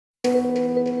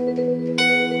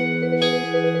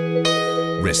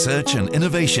research and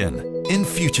innovation in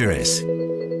Futuris.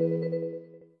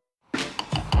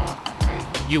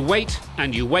 You wait,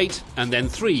 and then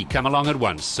three come along at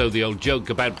once, so the old joke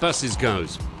about buses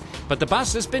goes. But the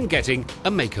bus has been getting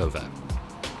a makeover.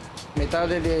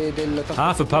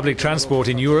 Half of public transport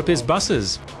in Europe is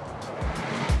buses.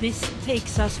 This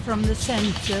takes us from the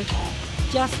center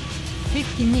just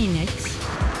 50 minutes.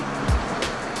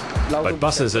 But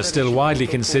buses are still widely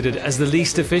considered as the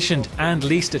least efficient and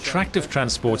least attractive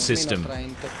transport system.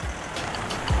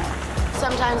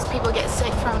 Sometimes people get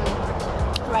sick from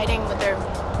riding with their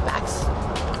backs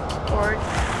forward.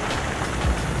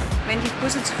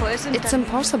 It's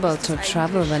impossible to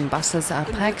travel when buses are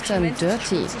packed and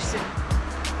dirty.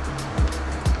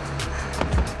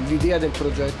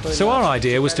 So our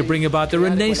idea was to bring about the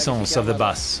renaissance of the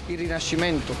bus.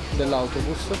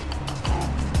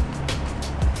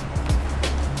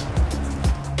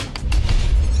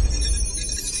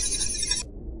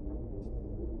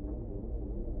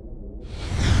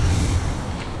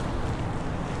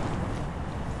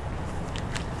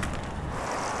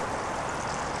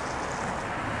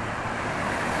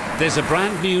 There's a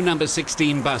brand new number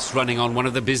 16 bus running on one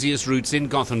of the busiest routes in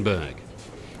Gothenburg.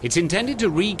 It's intended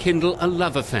to rekindle a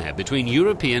love affair between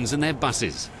Europeans and their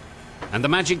buses. And the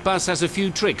magic bus has a few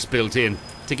tricks built in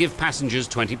to give passengers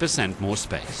 20% more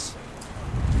space.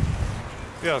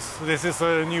 Yes, this is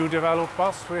a new developed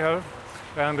bus we have.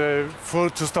 And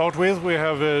to start with, we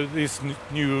have these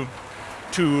new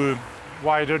two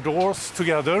wider doors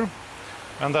together.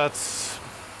 And that's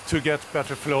to get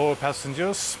better flow of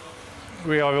passengers.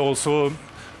 We have also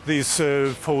these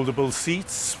foldable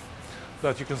seats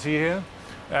that you can see here,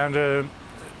 and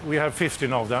we have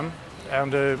 15 of them.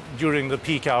 And during the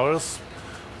peak hours,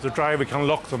 the driver can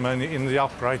lock them in the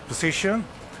upright position.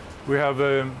 We have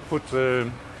put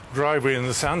the driver in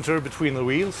the center between the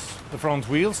wheels, the front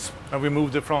wheels, and we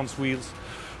move the front wheels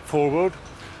forward.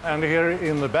 And here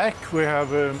in the back, we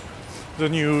have the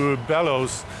new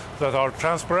bellows that are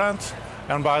transparent,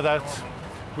 and by that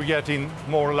we get in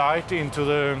more light into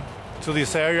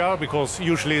this area, because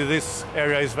usually this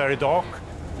area is very dark.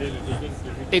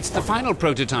 It's the final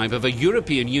prototype of a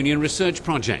European Union research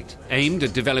project aimed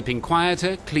at developing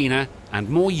quieter, cleaner and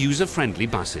more user-friendly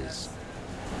buses.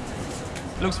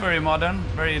 Looks very modern,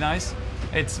 very nice.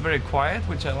 It's very quiet,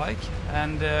 which I like,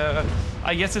 and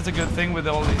I guess it's a good thing with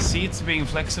all these seats being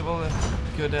flexible. It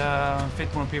could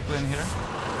fit more people in here.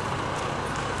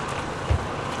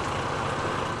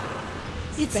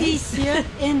 It's easier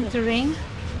entering,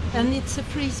 and it's a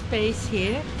free space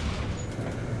here.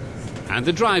 And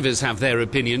the drivers have their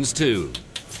opinions too.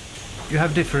 You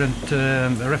have different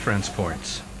reference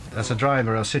points. As a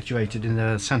driver, are situated in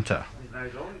the center,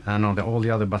 and all the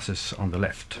other buses on the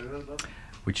left,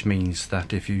 which means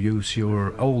that if you use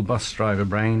your old bus driver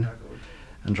brain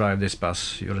and drive this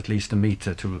bus, you're at least a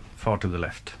meter too far to the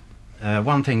left.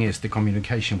 One thing is the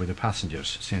communication with the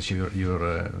passengers, since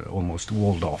you're almost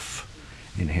walled off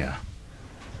in here.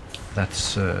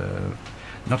 That's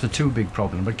not a too big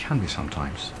problem, but it can be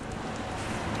sometimes.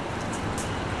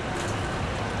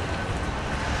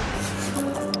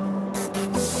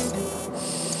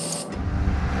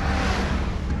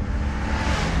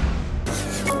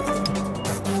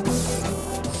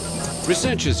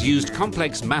 Researchers used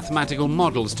complex mathematical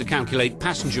models to calculate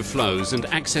passenger flows and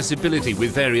accessibility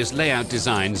with various layout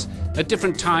designs at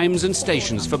different times and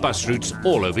stations for bus routes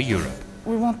all over Europe.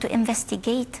 We want to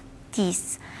investigate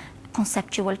these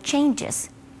conceptual changes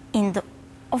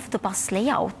of the bus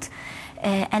layout,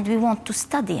 and we want to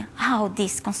study how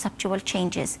these conceptual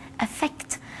changes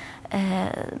affect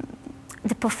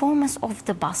the performance of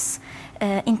the bus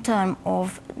in terms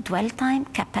of dwell time,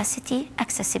 capacity,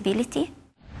 accessibility.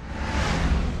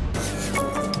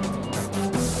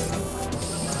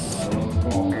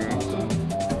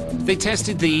 They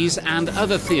tested these and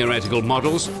other theoretical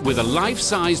models with a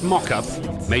life-size mock-up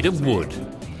made of wood.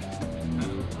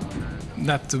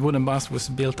 That wooden bus was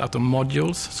built out of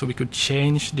modules, so we could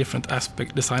change different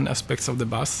design aspects of the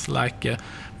bus, like we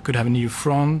could have a new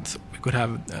front, we could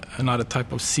have another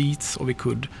type of seats, or we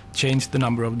could change the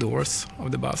number of doors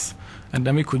of the bus. And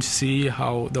then we could see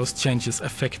how those changes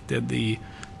affected the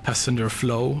passenger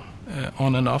flow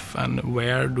on and off, and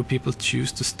where do people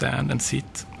choose to stand and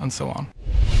sit, and so on.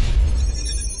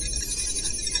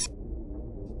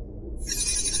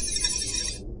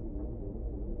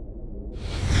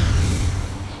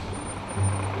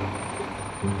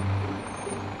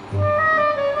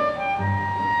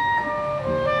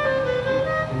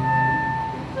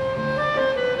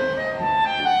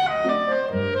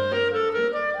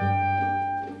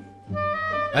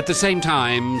 At the same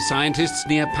time, scientists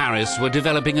near Paris were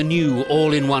developing a new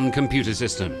all-in-one computer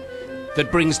system that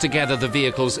brings together the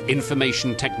vehicle's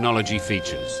information technology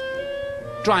features.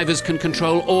 Drivers can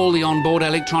control all the onboard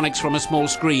electronics from a small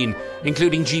screen,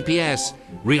 including GPS,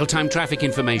 real-time traffic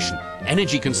information,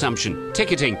 energy consumption,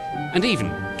 ticketing, and even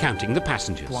counting the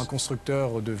passengers.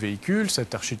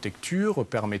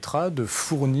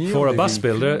 For a bus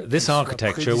builder, this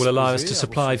architecture will allow us to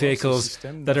supply vehicles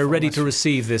that are ready to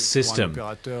receive this system.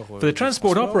 For the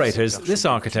transport operators, this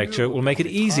architecture will make it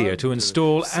easier to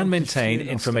install and maintain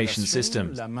information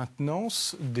systems.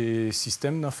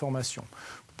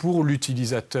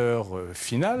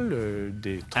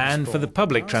 And for the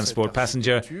public transport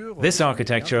passenger, this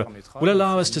architecture will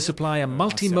allow us to supply a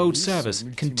multi-mode service,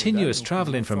 continuous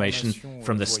travel information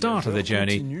from the start of the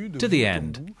journey to the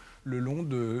end.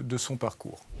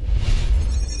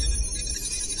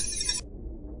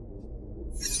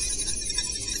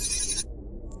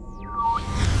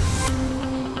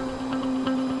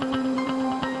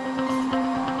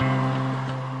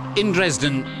 In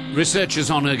Dresden,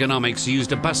 researchers on ergonomics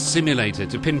used a bus simulator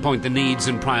to pinpoint the needs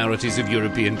and priorities of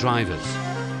European drivers.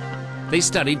 They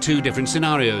studied two different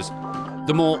scenarios: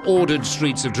 the more ordered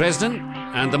streets of Dresden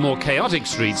and the more chaotic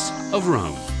streets of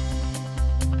Rome.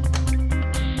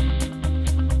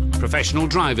 Professional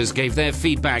drivers gave their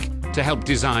feedback to help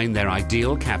design their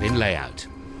ideal cabin layout.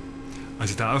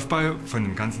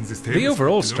 The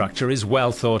overall structure is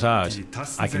well thought out.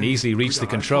 I can easily reach the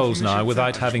controls now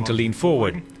without having to lean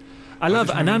forward. I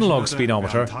love an analog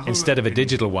speedometer instead of a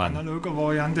digital one.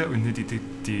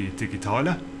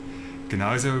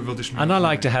 And I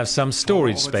like to have some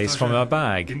storage space for my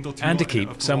bag and to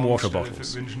keep some water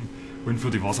bottles.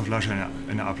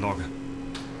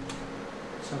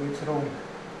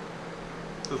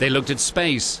 They looked at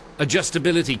space,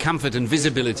 adjustability, comfort and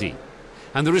visibility.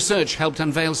 And the research helped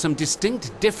unveil some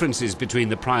distinct differences between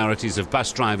the priorities of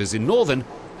bus drivers in Northern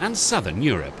and Southern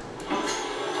Europe.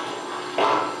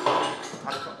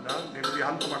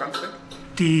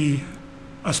 They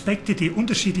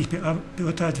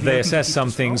assess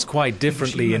some things quite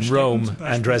differently in Rome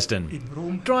and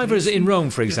Dresden. Drivers in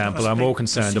Rome, for example, are more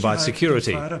concerned about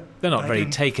security. They're not very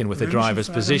taken with the driver's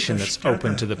position that's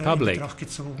open to the public.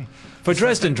 For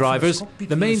Dresden drivers,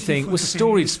 the main thing was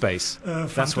storage space.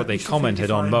 That's what they commented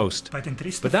on most.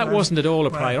 But that wasn't at all a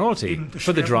priority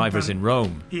for the drivers in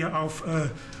Rome.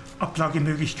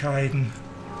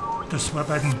 Das war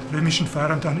bei den römischen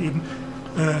Fahrern dann eben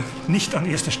nicht an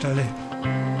erster Stelle.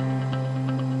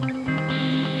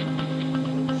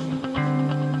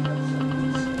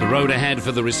 The road ahead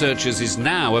for the researchers is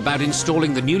now about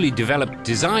installing the newly developed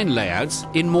design layouts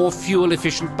in more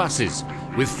fuel-efficient buses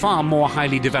with far more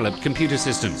highly developed computer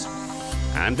systems.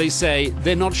 And they say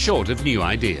they're not short of new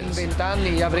ideas. In 20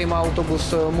 anni avremo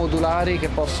autobus modulari che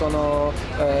possono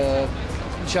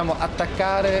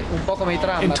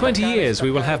In 20 years, we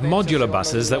will have modular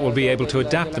buses that will be able to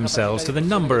adapt themselves to the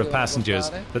number of passengers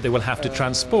that they will have to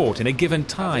transport in a given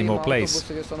time or place.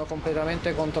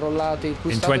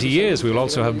 In 20 years, we will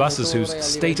also have buses whose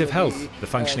state of health, the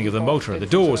functioning of the motor, the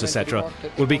doors, etc.,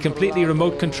 will be completely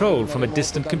remote controlled from a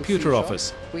distant computer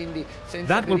office.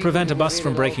 That will prevent a bus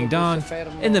from breaking down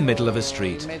in the middle of a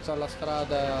street.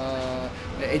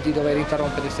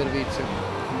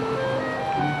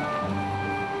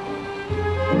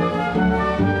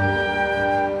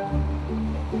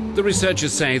 The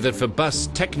researchers say that for bus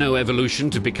techno-evolution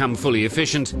to become fully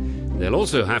efficient, there'll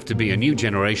also have to be a new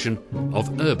generation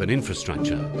of urban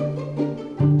infrastructure.